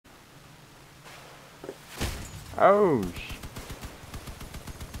Oh,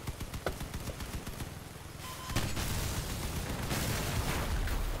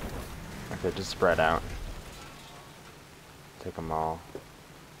 okay, just spread out. Take them all.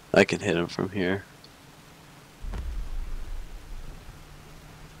 I can hit him from here.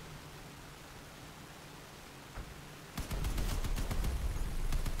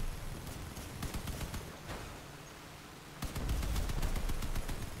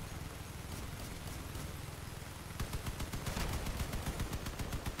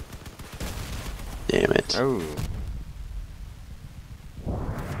 Damn it. Oh.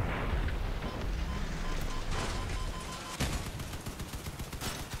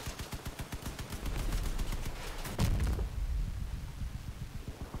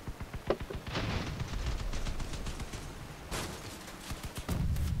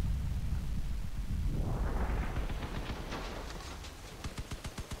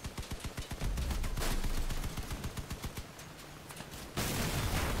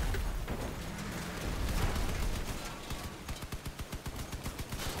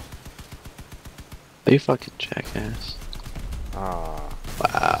 Are you fucking jackass? Ah.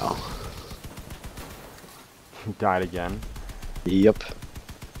 Wow. Died again. Yep.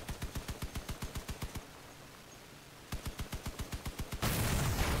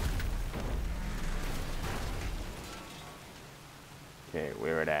 Okay,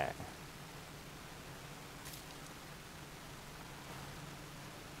 where it at?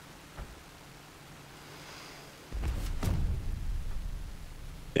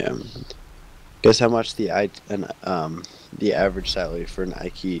 Yeah. Guess how much the the average salary for an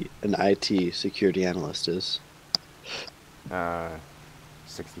IT security analyst is? Uh,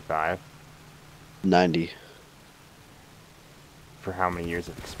 65. 90. For how many years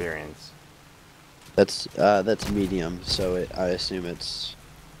of experience? That's medium, so I assume it's,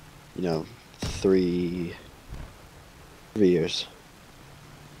 you know, 3 years.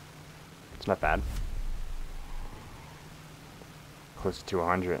 It's not bad. Close to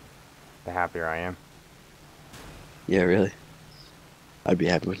 100. The happier I am. Yeah, really. I'd be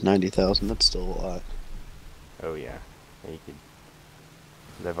happy with 90,000. That's still a lot. Oh yeah. Yeah, you could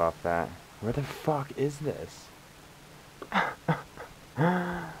live off that. Where the fuck is this?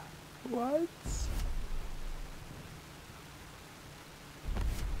 What?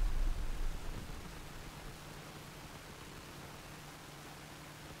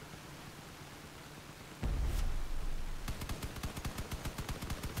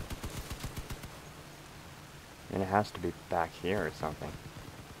 And it has to be back here or something.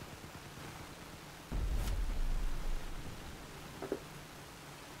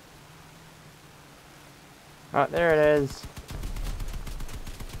 Oh, there it is.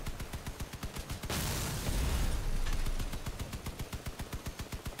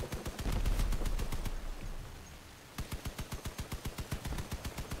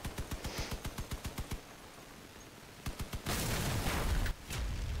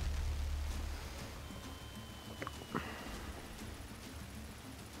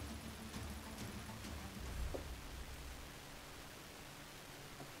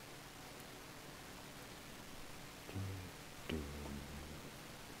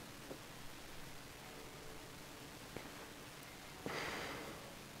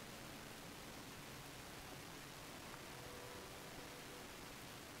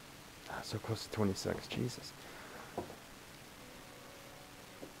 So close to 26. Jesus.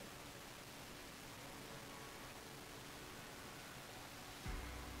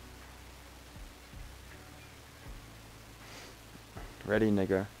 Ready,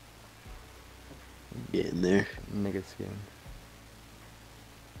 nigga. Get in there. Nigga skin.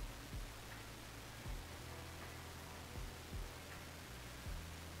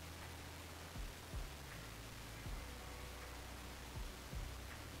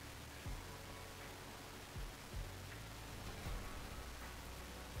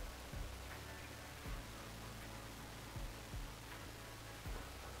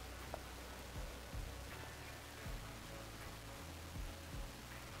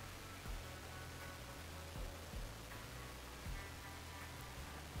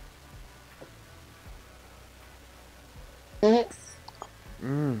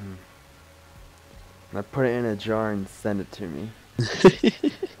 Mmm. Now put it in a jar and send it to me.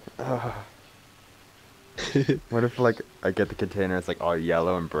 Ugh. What if, like, I get the container, it's like all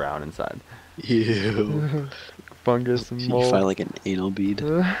yellow and brown inside? Ew. Fungus and You find mold. like an anal bead.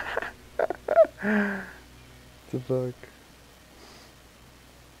 The fuck?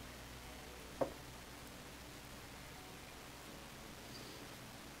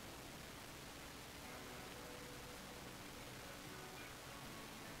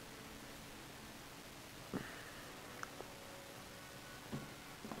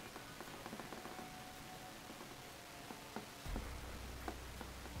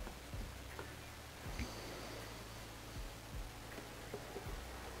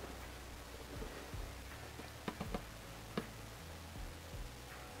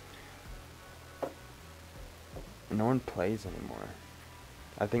 no one plays anymore.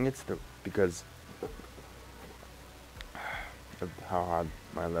 I think it's because of how hard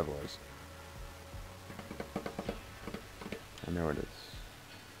my level is. I know it is.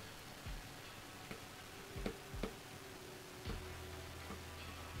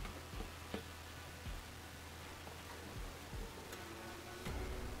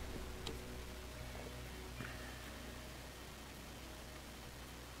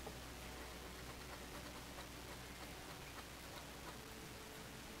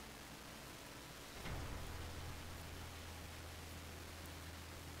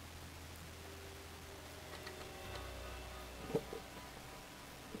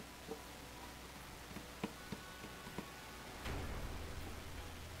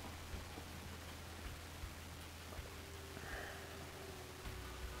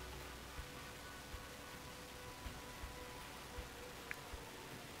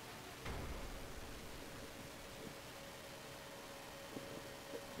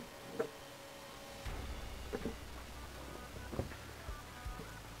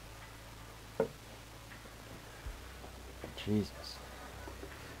 Jesus.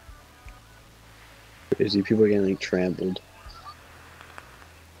 Crazy. People are getting like trampled.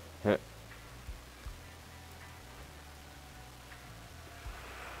 Heh.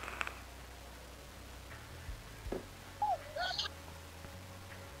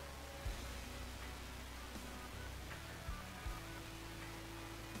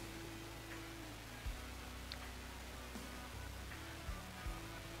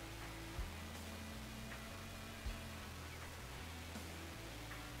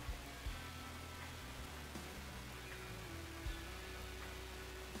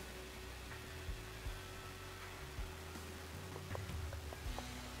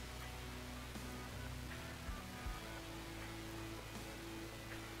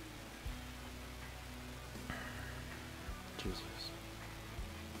 Jesus.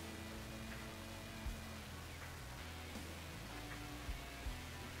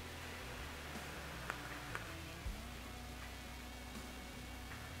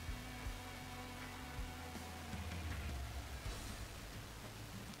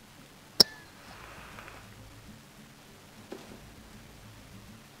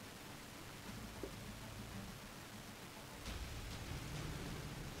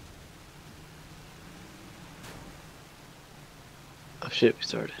 Oh shit, we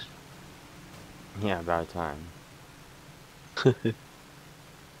started. Yeah, about time.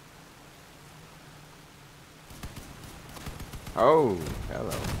 Oh,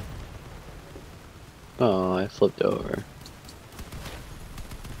 hello. Oh, I flipped over.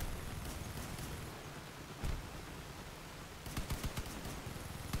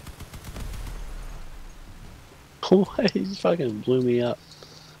 Why he fucking blew me up?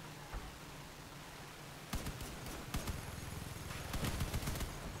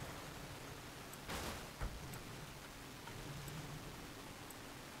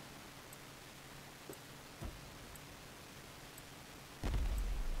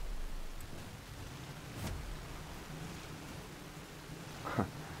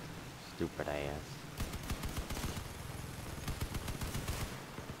 Stupid ass.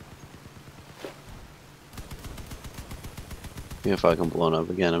 Yeah, fucking blown up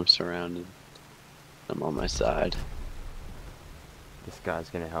again. I'm surrounded. I'm on my side. This guy's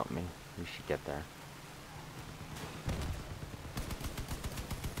gonna help me. We should get there.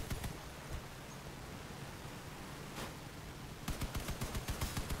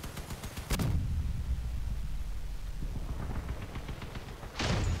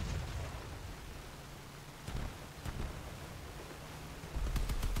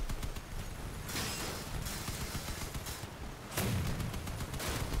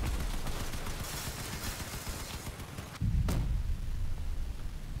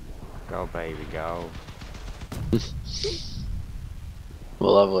 Go, baby, go. What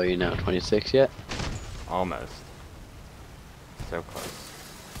level are you now? 26 yet? Almost. So close.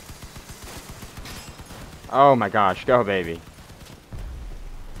 Oh my gosh, go, baby.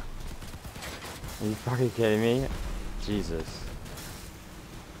 Are you fucking kidding me? Jesus.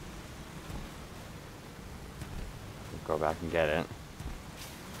 Go back and get it.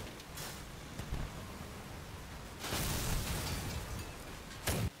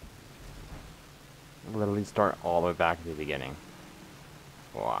 Literally start all the way back at the beginning.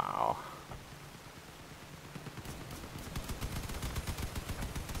 Wow.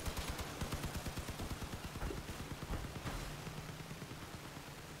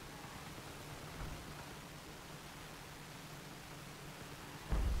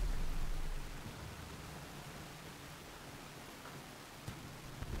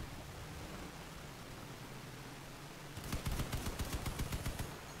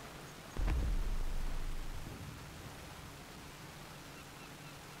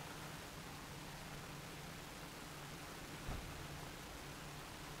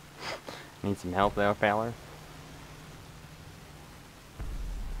 Need some help though, Fowler?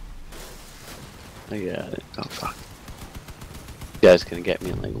 I got it. Oh fuck. You guys gonna get me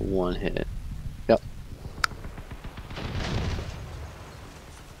in like one hit. Yep.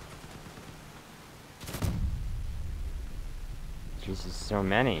 Jesus, so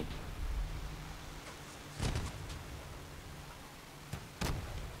many.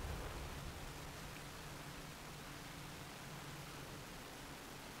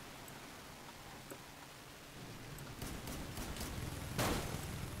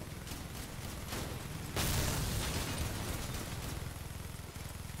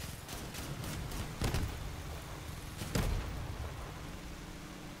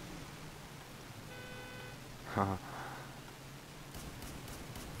 Haha.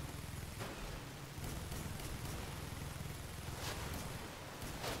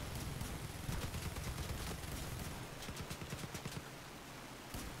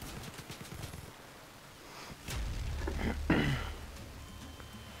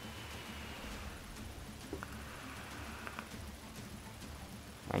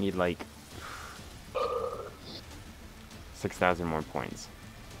 I need like 6,000 more points.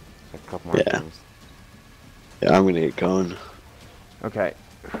 A couple more Yeah. games. Yeah, I'm gonna get going. Okay.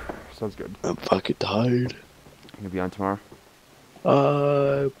 Sounds good. I'm fucking tired. Gonna be on tomorrow?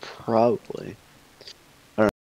 Probably.